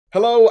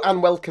Hello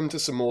and welcome to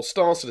some more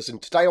Star Citizen.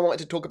 Today I wanted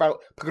to talk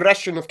about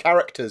progression of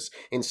characters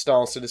in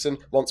Star Citizen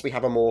once we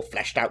have a more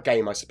fleshed out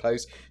game, I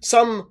suppose.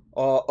 Some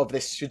of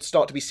this should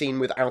start to be seen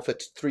with Alpha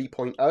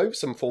 3.0,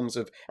 some forms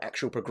of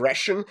actual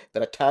progression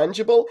that are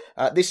tangible.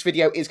 This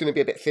video is going to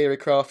be a bit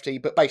theorycrafty,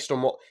 but based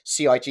on what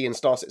CIG and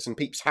Star Citizen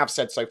peeps have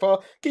said so far,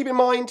 keep in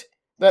mind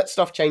that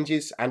stuff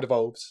changes and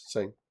evolves,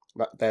 so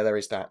there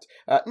is that.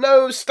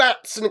 No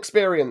stats and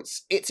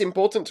experience. It's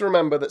important to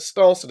remember that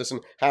Star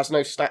Citizen has no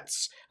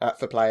stats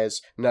for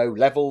players, no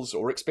levels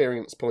or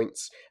experience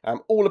points.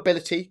 All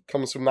ability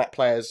comes from that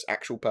player's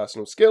actual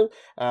personal skill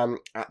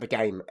at the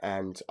game,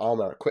 and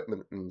armour,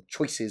 equipment and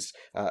choices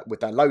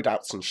with their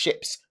loadouts and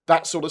ships.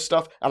 That sort of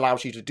stuff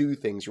allows you to do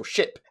things. Your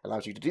ship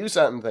allows you to do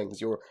certain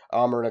things. Your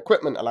armour and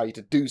equipment allow you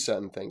to do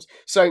certain things.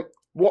 So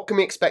what can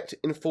we expect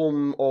in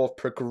form of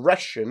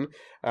progression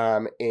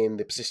in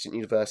the persistent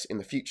universe in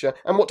the future,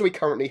 and what do we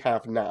currently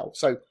have now?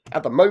 So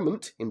at the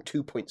moment, in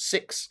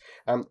 2.6,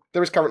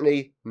 there is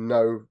currently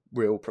no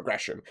real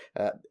progression.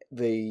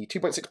 The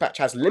 2.6 patch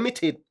has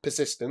limited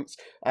persistence,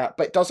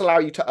 but it does allow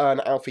you to earn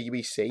Alpha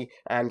UEC,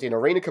 and in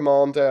Arena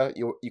Commander,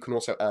 you can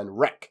also earn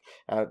Rec.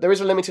 There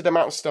is a limited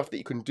amount of stuff that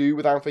you can do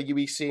with Alpha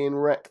UEC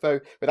and Rec, though.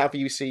 With Alpha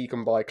UEC, you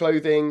can buy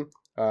clothing,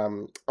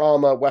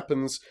 armour,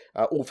 weapons,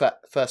 all for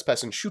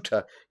first-person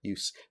shooter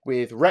use.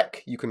 With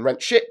Rec, you can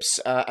rent ships,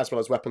 as well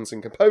as weapons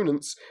and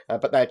components,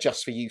 but they're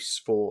just for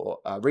use for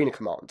Arena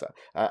Commander.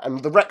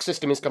 And the Rec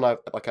system is kind of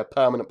like a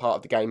permanent part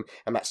of the game,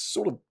 and that's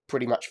sort of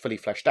pretty much fully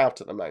fleshed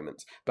out at the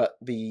moment. But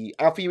the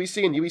Alpha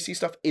UEC and UEC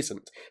stuff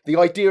isn't. The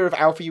idea of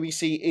Alpha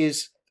UEC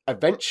is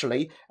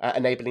eventually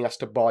enabling us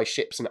to buy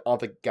ships and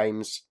other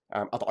games,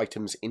 other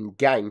items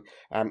in-game.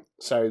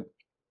 So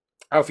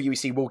Alpha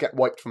UEC will get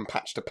wiped from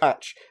patch to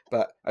patch,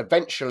 but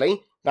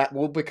eventually that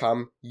will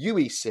become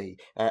UEC,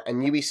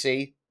 and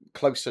UEC,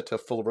 closer to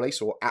full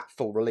release or at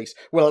full release,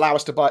 will allow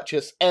us to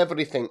purchase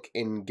everything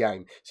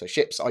in-game. So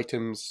ships,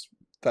 items,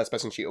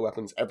 first-person shooter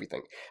weapons,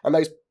 everything. And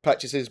those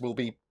purchases will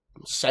be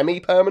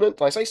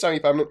semi-permanent. I say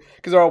semi-permanent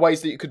because there are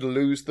ways that you could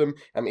lose them,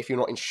 and if you're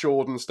not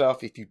insured and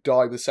stuff, if you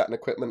die with certain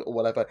equipment or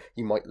whatever,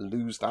 you might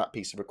lose that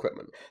piece of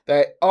equipment.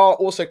 They are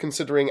also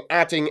considering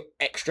adding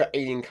extra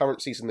alien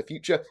currencies in the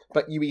future,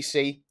 but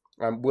UEC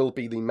will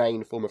be the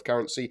main form of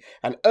currency,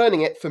 and earning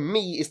it, for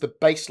me, is the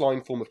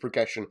baseline form of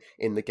progression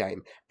in the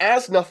game.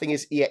 As nothing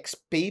is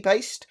EXP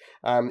based,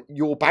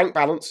 your bank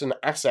balance and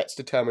assets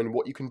determine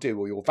what you can do,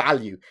 or your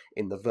value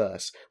in the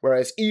verse.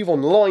 Whereas EVE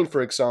Online,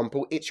 for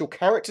example, it's your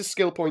character's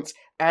skill points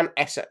and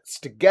assets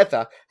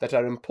together that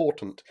are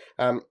important.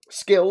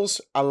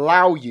 Skills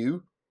allow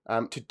you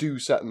to do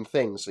certain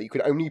things. So you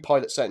can only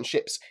pilot certain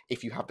ships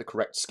if you have the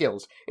correct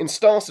skills. In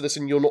Star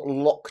Citizen, you're not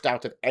locked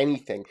out of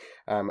anything,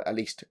 at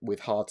least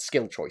with hard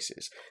skill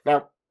choices.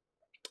 Now,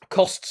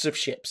 costs of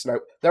ships. Now,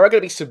 there are going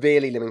to be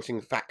severely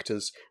limiting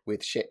factors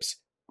with ships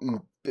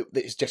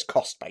that is just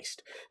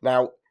cost-based.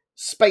 Now,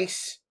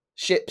 space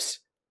ships,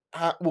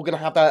 we're going to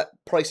have their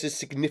prices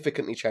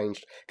significantly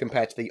changed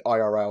compared to the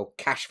IRL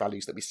cash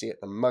values that we see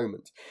at the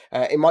moment.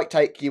 It might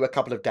take you a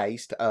couple of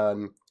days to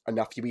earn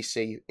enough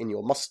UEC in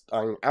your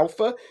Mustang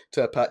Alpha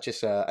to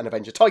purchase an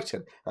Avenger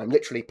Titan. I'm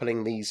literally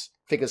pulling these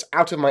figures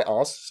out of my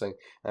arse, so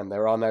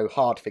there are no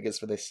hard figures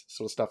for this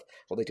sort of stuff.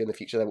 What they do in the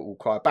future, they will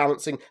require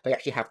balancing. They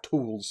actually have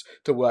tools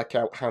to work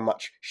out how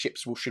much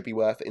ships should be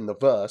worth in the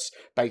verse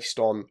based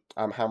on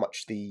how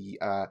much the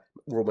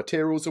raw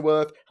materials are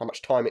worth, how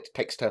much time it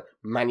takes to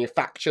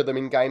manufacture them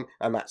in-game,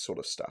 and that sort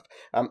of stuff.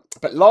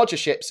 But larger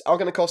ships are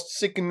going to cost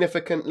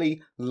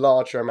significantly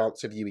larger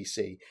amounts of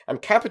UEC,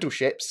 and capital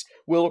ships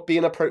will be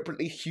an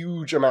appropriately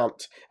huge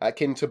amount,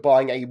 akin to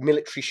buying a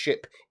military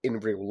ship in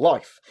real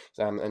life,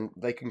 and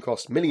they can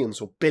cost millions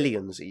or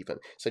billions even.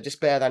 So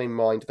just bear that in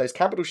mind. Those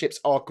capital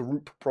ships are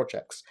group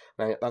projects.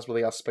 Now, that's what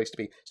they are supposed to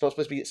be. It's not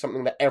supposed to be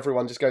something that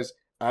everyone just goes,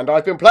 and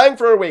I've been playing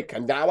for a week,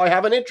 and now I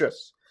have an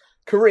interest.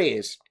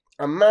 Careers.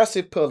 A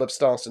massive pull of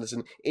Star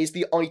Citizen is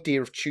the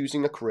idea of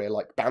choosing a career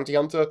like Bounty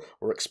Hunter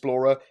or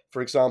Explorer,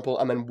 for example,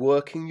 and then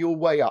working your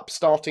way up,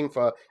 starting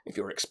for, if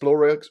you're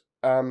Explorer,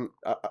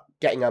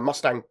 getting a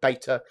Mustang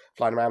Beta,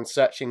 flying around,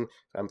 searching,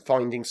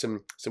 finding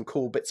some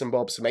cool bits and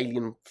bobs, some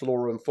alien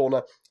flora and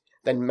fauna,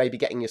 then maybe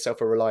getting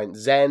yourself a Reliant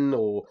Zen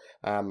or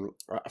a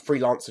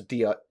freelancer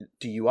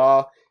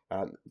DUR,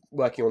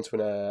 working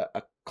onto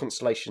a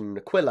Constellation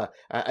Aquila,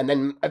 and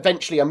then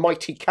eventually a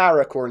Mighty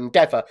Carrack or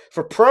Endeavour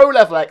for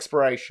pro-level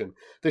exploration.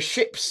 The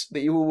ships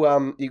that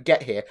you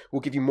get here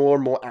will give you more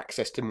and more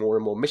access to more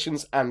and more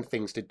missions and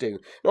things to do.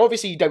 Now,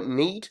 obviously, you don't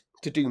need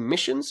to do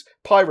missions.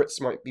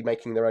 Pirates might be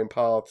making their own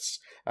paths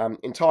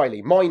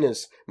entirely.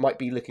 Miners might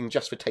be looking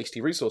just for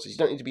tasty resources. You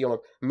don't need to be on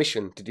a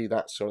mission to do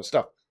that sort of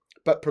stuff.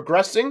 But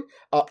progressing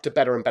up to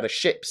better and better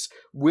ships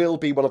will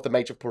be one of the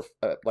major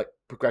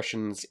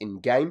progressions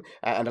in-game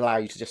and allow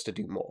you to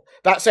do more.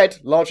 That said,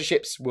 larger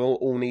ships will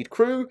all need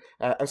crew,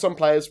 and some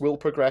players will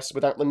progress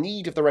without the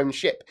need of their own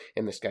ship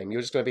in this game.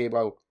 You're just going to be,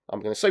 well, I'm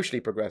going to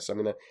socially progress. I'm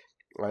going to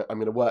I'm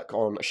going to work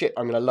on a ship.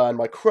 I'm going to learn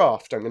my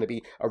craft. I'm going to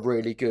be a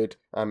really good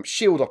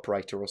shield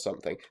operator or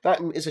something.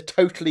 That is a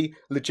totally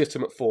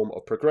legitimate form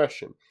of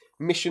progression.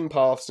 Mission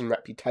paths and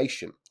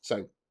reputation.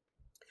 So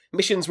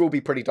missions will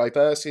be pretty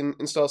diverse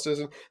in Star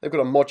Citizen. They've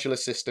got a modular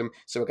system,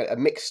 so we'll get a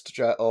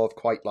mixture of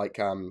quite like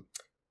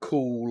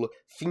cool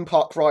theme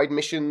park ride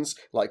missions,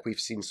 like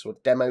we've seen sort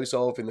of demos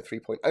of in the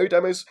 3.0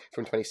 demos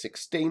from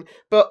 2016,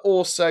 but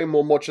also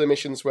more modular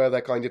missions where they're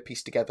kind of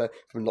pieced together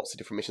from lots of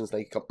different missions.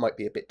 They might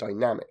be a bit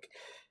dynamic.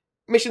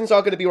 Missions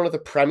are going to be one of the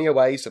premier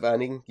ways of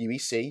earning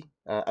UEC,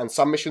 and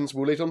some missions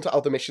will lead on to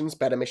other missions,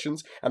 better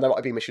missions, and there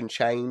might be mission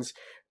chains.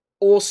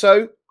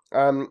 Also,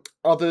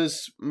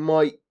 others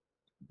might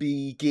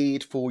be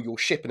geared for your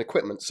ship and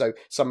equipment, so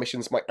some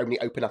missions might only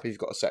open up if you've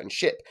got a certain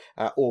ship,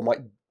 or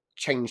might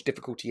change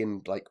difficulty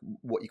in like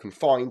what you can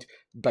find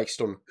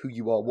based on who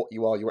you are, what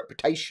you are, your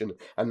reputation,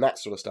 and that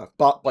sort of stuff.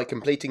 But by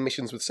completing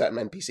missions with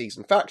certain NPCs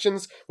and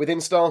factions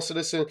within Star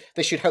Citizen,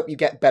 this should help you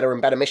get better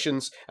and better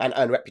missions and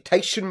earn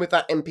reputation with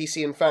that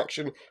NPC and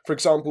faction. For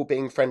example,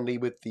 being friendly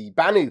with the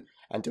Banu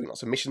and doing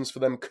lots of missions for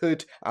them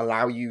could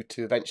allow you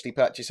to eventually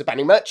purchase a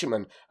Banu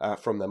merchantman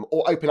from them,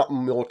 or open up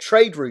more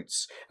trade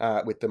routes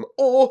with them,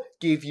 or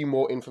give you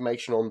more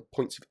information on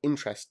points of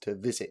interest to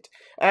visit.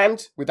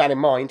 And with that in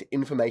mind,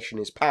 information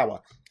is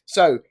power.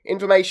 So,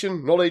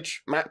 information,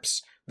 knowledge,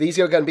 maps, these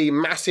are going to be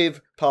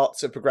massive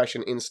parts of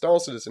progression in Star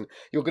Citizen.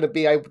 You're going to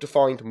be able to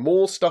find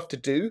more stuff to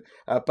do,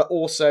 but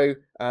also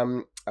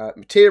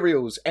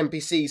materials,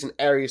 NPCs, and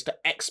areas to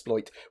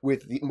exploit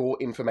with the more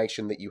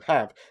information that you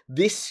have.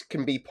 This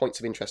can be points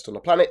of interest on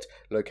a planet,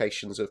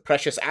 locations of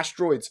precious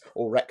asteroids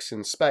or wrecks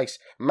in space,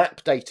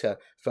 map data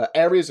for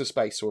areas of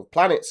space or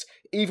planets.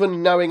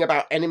 Even knowing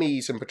about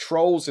enemies and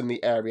patrols in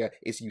the area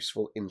is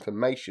useful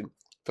information.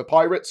 For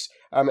pirates,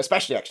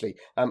 especially actually,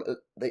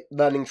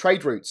 learning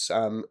trade routes,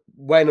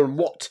 when and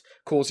what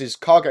causes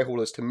cargo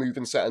haulers to move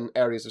in certain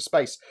areas of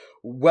space,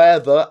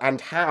 whether and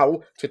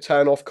how to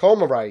turn off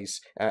comm arrays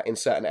in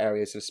certain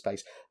areas of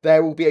space.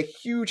 There will be a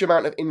huge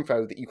amount of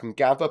info that you can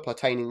gather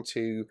pertaining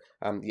to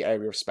the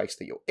area of space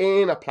that you're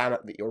in, a planet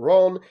that you're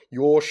on,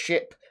 your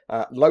ship,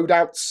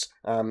 loadouts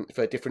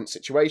for different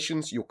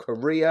situations, your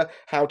career,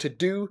 how to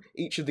do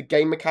each of the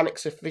game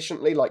mechanics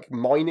efficiently, like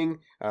mining,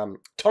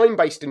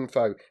 time-based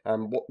info,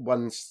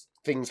 when's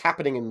things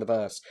happening in the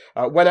verse,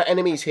 when are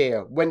enemies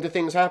here, when do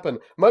things happen.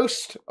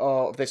 Most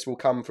of this will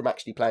come from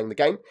actually playing the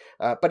game,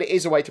 but it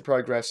is a way to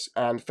progress,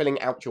 and filling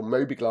out your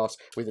Moby-Glass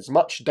with as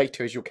much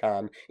data as you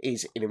can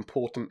is an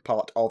important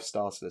part of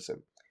Star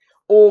Citizen.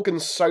 Org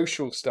and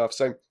social stuff,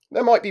 so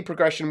there might be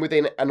progression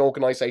within an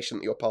organisation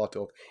that you're part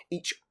of.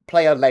 Each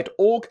player-led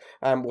org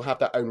will have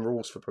their own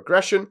rules for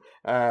progression,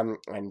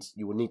 and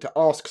you will need to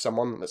ask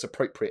someone that's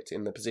appropriate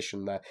in the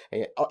position there.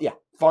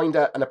 Find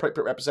an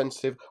appropriate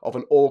representative of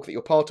an org that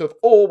you're part of,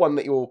 or one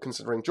that you're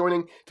considering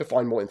joining, to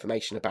find more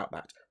information about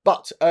that.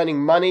 But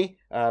earning money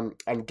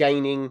and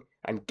gaining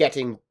and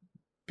getting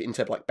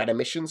into like better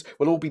missions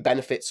will all be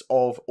benefits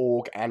of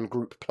org and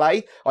group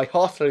play. I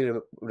heartily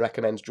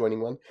recommend joining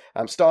one.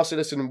 Star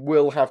Citizen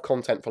will have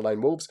content for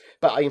Lone Wolves,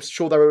 but I'm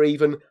sure there are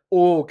even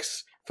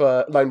orgs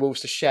for Lone Wolves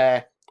to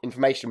share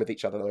information with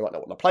each other. They might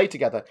not want to play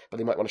together, but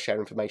they might want to share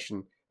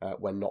information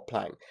when not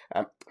playing.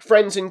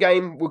 Friends in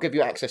game will give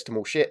you access to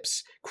more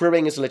ships.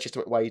 Crewing is a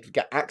legitimate way to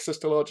get access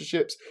to larger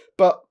ships,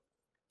 but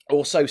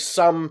also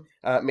some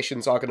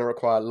missions are going to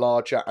require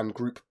larger and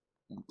group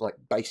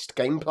based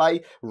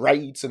gameplay.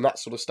 Raids and that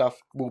sort of stuff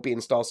will be in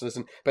Star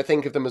Citizen, but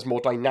think of them as more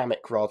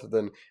dynamic rather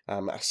than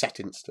a set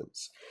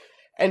instance.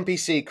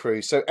 NPC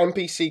crews. So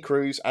NPC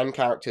crews and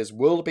characters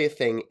will be a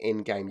thing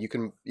in game. You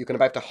can be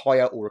able to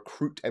hire or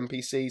recruit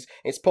NPCs.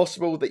 It's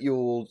possible that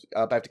you'll be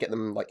able to get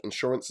them like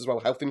insurance as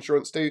well, health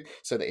insurance too,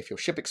 so that if your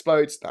ship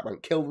explodes, that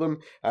won't kill them.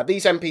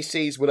 These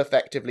NPCs will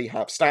effectively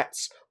have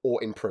stats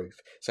or improve.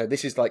 So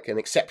this is like an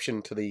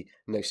exception to the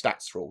no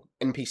stats rule.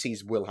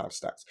 NPCs will have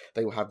stats.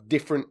 They will have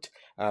different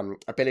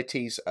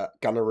abilities at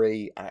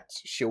gunnery, at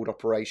shield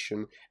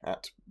operation,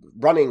 at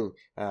running,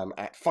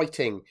 at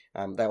fighting.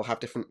 They'll have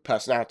different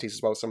personalities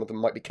as well. Some of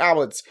them might be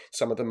cowards,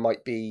 some of them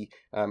might be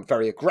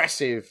very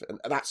aggressive, and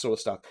that sort of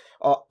stuff.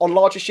 On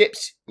larger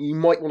ships, you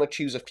might want to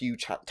choose a few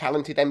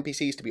talented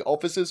NPCs to be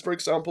officers, for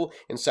example,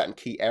 in certain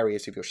key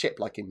areas of your ship.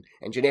 Like in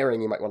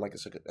engineering, you might want like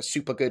a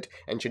super good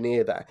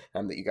engineer there,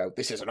 that you go,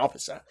 this is an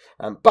officer.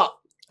 But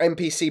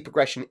NPC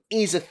progression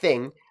is a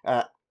thing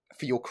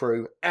for your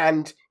crew,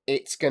 and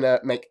it's going to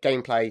make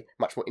gameplay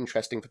much more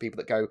interesting for people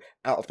that go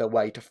out of their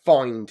way to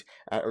find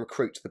and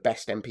recruit the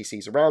best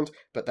NPCs around,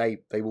 but they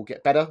will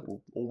get better or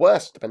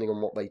worse depending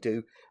on what they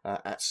do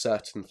at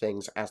certain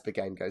things as the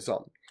game goes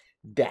on.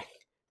 Death.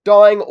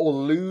 Dying or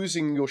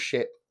losing your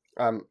ship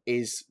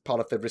is part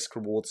of the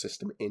risk-reward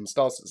system in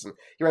Star Citizen.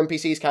 Your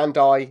NPCs can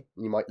die,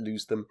 you might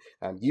lose them,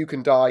 you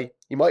can die,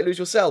 you might lose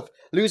yourself.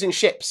 Losing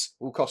ships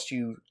will cost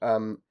you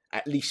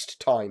at least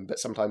time, but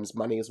sometimes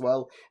money as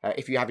well.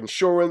 If you have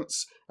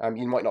insurance,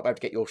 you might not be able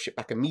to get your ship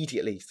back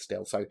immediately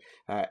still, so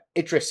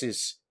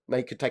Idris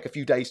they could take a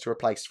few days to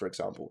replace, for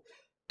example.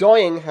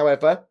 Dying,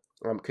 however,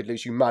 could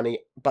lose you money,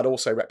 but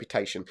also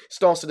reputation.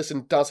 Star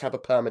Citizen does have a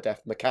permadeath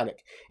mechanic.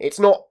 It's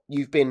not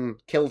you've been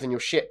killed in your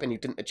ship and you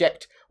didn't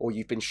eject, or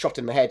you've been shot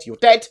in the head, you're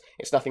dead.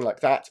 It's nothing like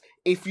that.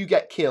 If you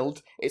get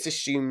killed, it's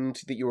assumed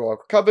that you are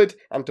recovered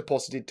and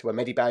deposited to a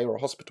medibay or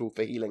a hospital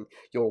for healing.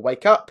 You'll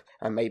wake up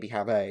and maybe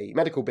have a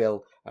medical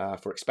bill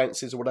for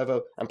expenses or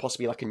whatever, and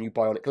possibly like a new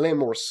bionic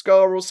limb or a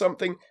scar or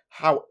something.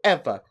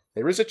 However,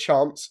 there is a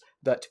chance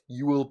that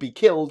you will be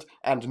killed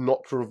and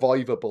not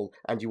revivable,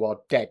 and you are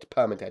dead,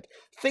 permadead.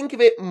 Think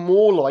of it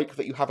more like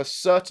that you have a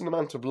certain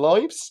amount of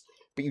lives,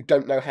 but you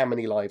don't know how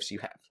many lives you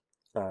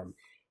have.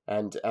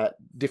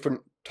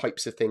 Different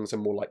types of things are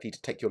more likely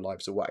to take your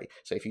lives away.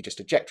 So if you just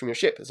eject from your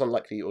ship, it's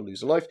unlikely you'll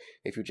lose a life.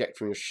 If you eject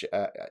from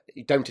your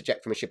you don't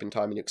eject from a ship in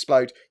time and you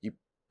explode, you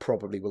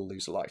probably will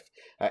lose a life.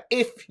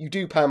 If you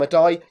do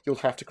perma-die, you'll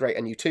have to create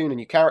a new toon, a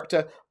new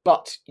character,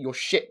 but your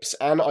ships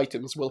and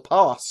items will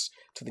pass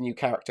to the new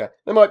character.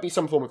 There might be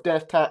some form of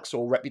death tax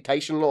or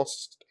reputation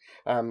loss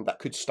that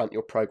could stunt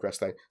your progress,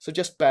 though. So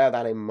just bear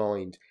that in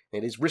mind.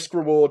 It is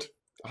risk-reward.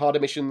 Harder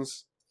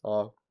missions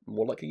are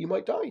more likely you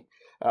might die.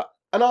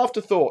 An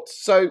afterthought.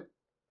 So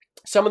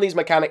some of these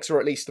mechanics, or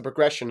at least the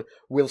progression,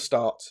 will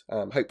start,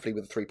 hopefully,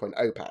 with a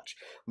 3.0 patch.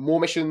 More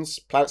missions,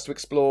 planets to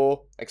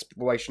explore,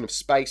 exploration of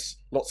space,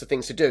 lots of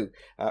things to do.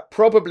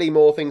 Probably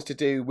more things to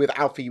do with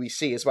Alpha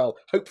UEC as well,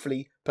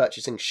 hopefully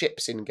purchasing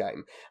ships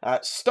in-game.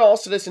 Star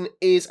Citizen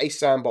is a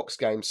sandbox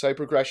game, so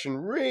progression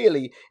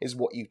really is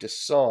what you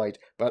decide.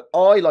 But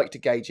I like to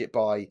gauge it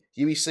by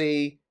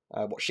UEC,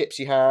 what ships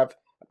you have,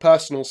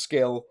 personal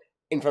skill,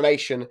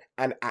 information,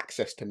 and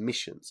access to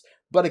missions.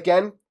 But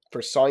again, for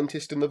a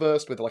scientist in the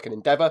verse with like an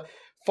endeavour,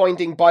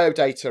 finding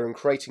biodata and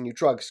creating new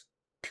drugs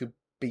could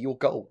be your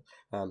goal.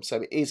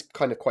 So it is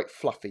kind of quite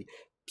fluffy.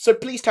 So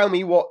please tell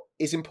me what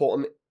is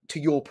important to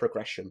your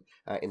progression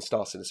in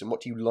Star Citizen.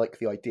 What do you like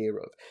the idea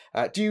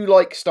of? Do you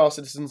like Star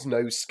Citizen's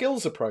no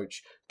skills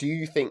approach? Do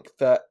you think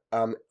that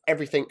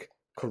everything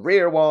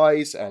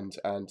career-wise and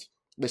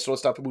this sort of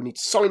stuff will need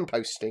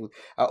signposting,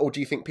 or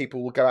do you think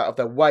people will go out of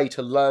their way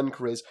to learn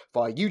careers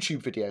via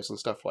YouTube videos and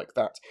stuff like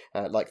that,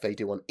 like they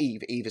do on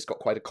Eve? Eve has got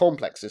quite a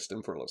complex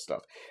system for a lot of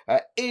stuff.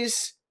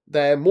 Is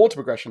there more to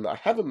progression that I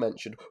haven't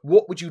mentioned?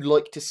 What would you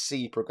like to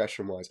see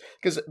progression-wise?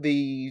 Because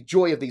the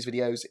joy of these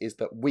videos is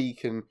that we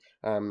can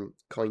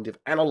kind of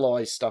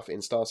analyse stuff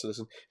in Star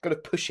Citizen, got to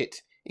push it,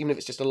 even if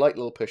it's just a light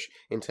little push,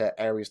 into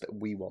areas that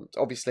we want.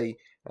 Obviously,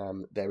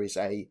 there is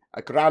a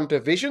grander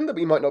vision that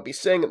we might not be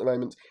seeing at the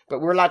moment, but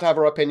we're allowed to have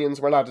our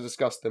opinions, we're allowed to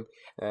discuss them,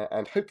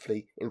 and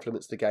hopefully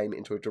influence the game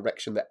into a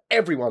direction that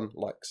everyone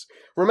likes.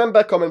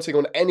 Remember, commenting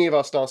on any of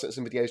our Star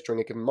Citizen videos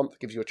during a given month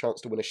gives you a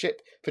chance to win a ship.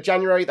 For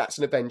January, that's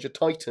an Avenger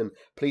Titan.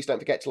 Please don't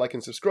forget to like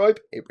and subscribe,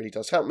 it really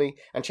does help me,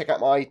 and check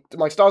out my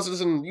Star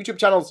Citizen YouTube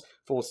channels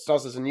for Star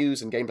Citizen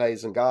news and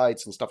gameplays and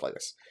guides and stuff like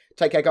this.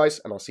 Take care, guys,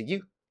 and I'll see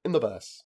you in the verse.